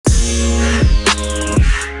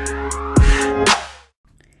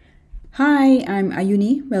Hi, I'm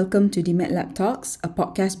Ayuni. Welcome to the MedLab Talks, a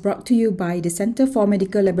podcast brought to you by the Center for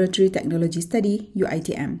Medical Laboratory Technology Study,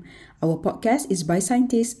 UiTM. Our podcast is by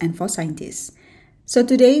scientists and for scientists. So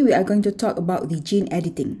today we are going to talk about the gene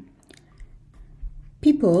editing.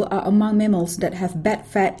 People are among mammals that have bad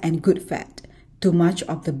fat and good fat. Too much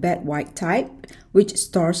of the bad white type, which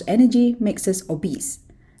stores energy, makes us obese.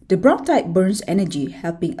 The brown type burns energy,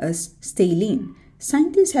 helping us stay lean.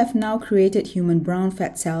 Scientists have now created human brown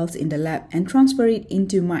fat cells in the lab and transferred it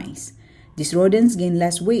into mice. These rodents gain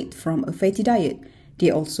less weight from a fatty diet.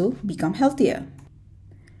 They also become healthier.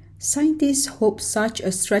 Scientists hope such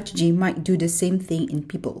a strategy might do the same thing in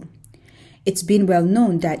people. It's been well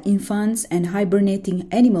known that infants and hibernating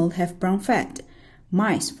animals have brown fat.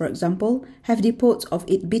 Mice, for example, have depots of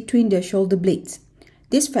it between their shoulder blades.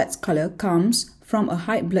 This fat's color comes from a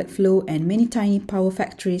high blood flow and many tiny power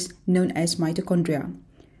factories known as mitochondria.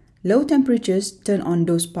 Low temperatures turn on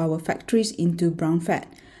those power factories into brown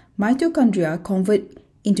fat. Mitochondria convert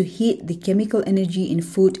into heat the chemical energy in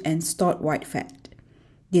food and stored white fat.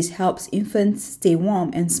 This helps infants stay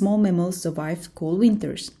warm and small mammals survive cold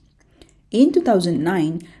winters. In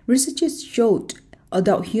 2009, researchers showed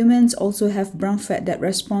adult humans also have brown fat that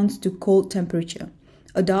responds to cold temperature.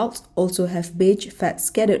 Adults also have beige fat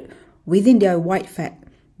scattered within their white fat.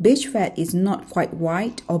 Beige fat is not quite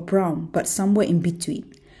white or brown, but somewhere in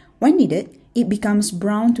between. When needed, it becomes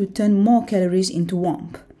brown to turn more calories into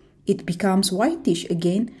warmth. It becomes whitish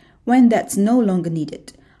again when that's no longer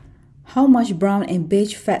needed. How much brown and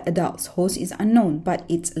beige fat adults host is unknown, but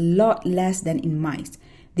it's a lot less than in mice.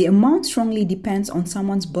 The amount strongly depends on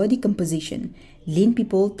someone's body composition. Lean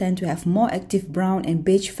people tend to have more active brown and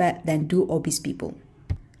beige fat than do obese people.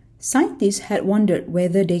 Scientists had wondered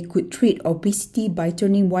whether they could treat obesity by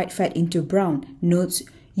turning white fat into brown, notes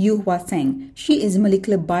Yu-Hua Tseng. She is a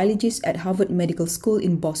molecular biologist at Harvard Medical School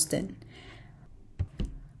in Boston.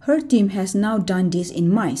 Her team has now done this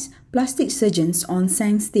in mice. Plastic surgeons on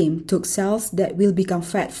Tseng's team took cells that will become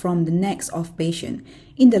fat from the necks of patients.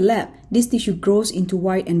 In the lab, this tissue grows into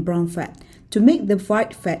white and brown fat. To make the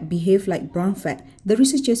white fat behave like brown fat, the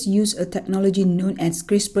researchers use a technology known as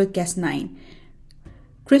CRISPR-Cas9.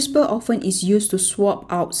 CRISPR often is used to swap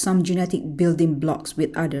out some genetic building blocks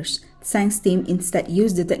with others. Tseng's team instead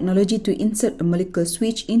used the technology to insert a molecular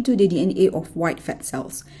switch into the DNA of white fat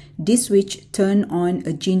cells. This switch turned on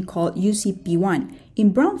a gene called UCP1.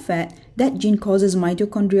 In brown fat, that gene causes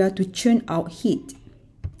mitochondria to churn out heat.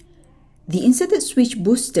 The inserted switch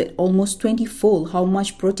boosted almost 20-fold how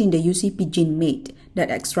much protein the UCP gene made.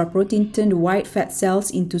 That extra protein turned white fat cells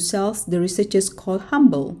into cells the researchers call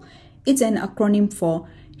HUMBLE. It's an acronym for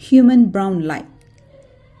Human Brown Light.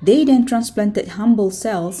 They then transplanted HUMBLE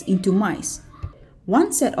cells into mice.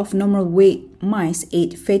 One set of normal weight mice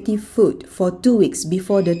ate fatty food for 2 weeks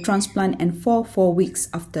before the transplant and for 4 weeks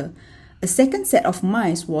after. A second set of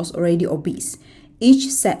mice was already obese. Each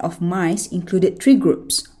set of mice included 3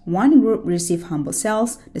 groups. One group received HUMBLE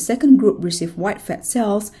cells, the second group received white fat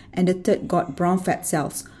cells, and the third got brown fat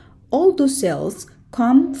cells. All those cells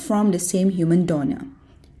come from the same human donor.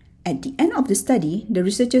 At the end of the study, the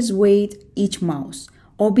researchers weighed each mouse.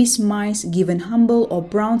 Obese mice given HUMBLE or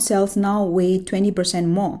brown cells now weigh 20%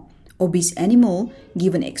 more. Obese animal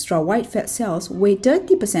given extra white fat cells weigh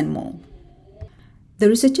 30% more. The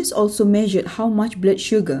researchers also measured how much blood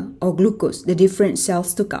sugar or glucose the different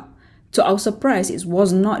cells took up. To our surprise, it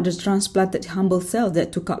was not the transplanted HUMBLE cells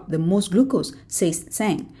that took up the most glucose, says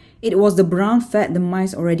Tseng. It was the brown fat the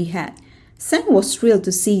mice already had. Tseng was thrilled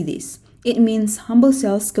to see this. It means HUMBLE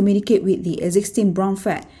cells communicate with the existing brown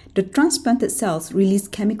fat. The transplanted cells release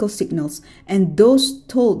chemical signals, and those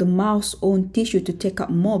told the mouse's own tissue to take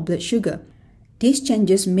up more blood sugar. These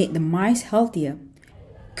changes made the mice healthier.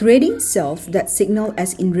 Creating cells that signal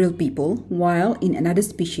as in real people, while in another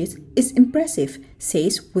species, is impressive,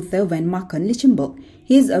 says Wouter van Marken-Lichtenberg.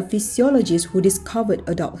 He is a physiologist who discovered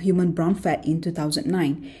adult human brown fat in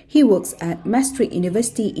 2009. He works at Maastricht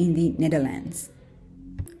University in the Netherlands.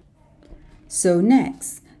 So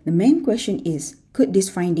next, the main question is, could this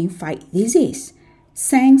finding fight disease?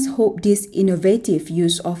 Tseng hoped this innovative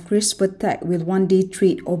use of CRISPR tech will one day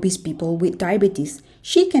treat obese people with diabetes.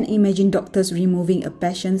 She can imagine doctors removing a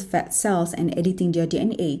patient's fat cells and editing their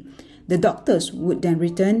DNA. The doctors would then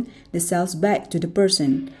return the cells back to the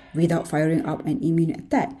person without firing up an immune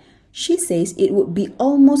attack. She says it would be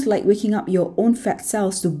almost like waking up your own fat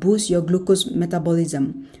cells to boost your glucose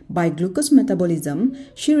metabolism. By glucose metabolism,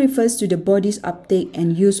 she refers to the body's uptake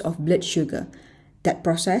and use of blood sugar. That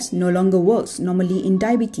process no longer works normally in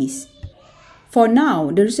diabetes. For now,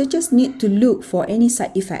 the researchers need to look for any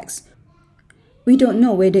side effects. We don't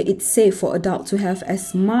know whether it's safe for adults to have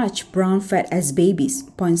as much brown fat as babies,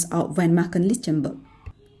 points out Van Maken-Lichtenberg.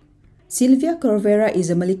 Sylvia Corvera is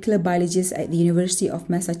a molecular biologist at the University of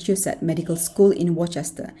Massachusetts Medical School in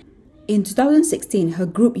Worcester. In 2016, her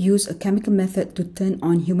group used a chemical method to turn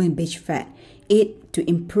on human beige fat, aid to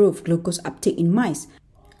improve glucose uptake in mice.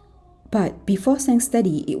 But before Sang's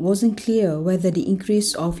study, it wasn't clear whether the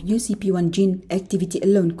increase of UCP1 gene activity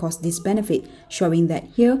alone caused this benefit, showing that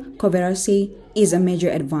here, Corvera says, is a major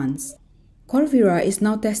advance. Corvera is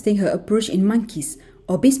now testing her approach in monkeys.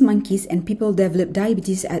 Obese monkeys and people develop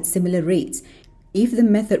diabetes at similar rates. If the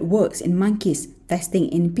method works in monkeys,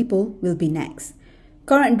 testing in people will be next.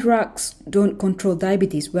 Current drugs don't control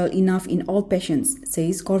diabetes well enough in all patients,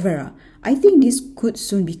 says Corvera. I think this could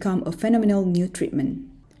soon become a phenomenal new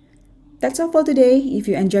treatment. That's all for today. If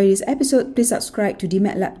you enjoyed this episode, please subscribe to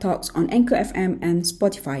DMAT Lab Talks on Anchor FM and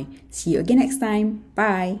Spotify. See you again next time.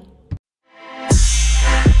 Bye.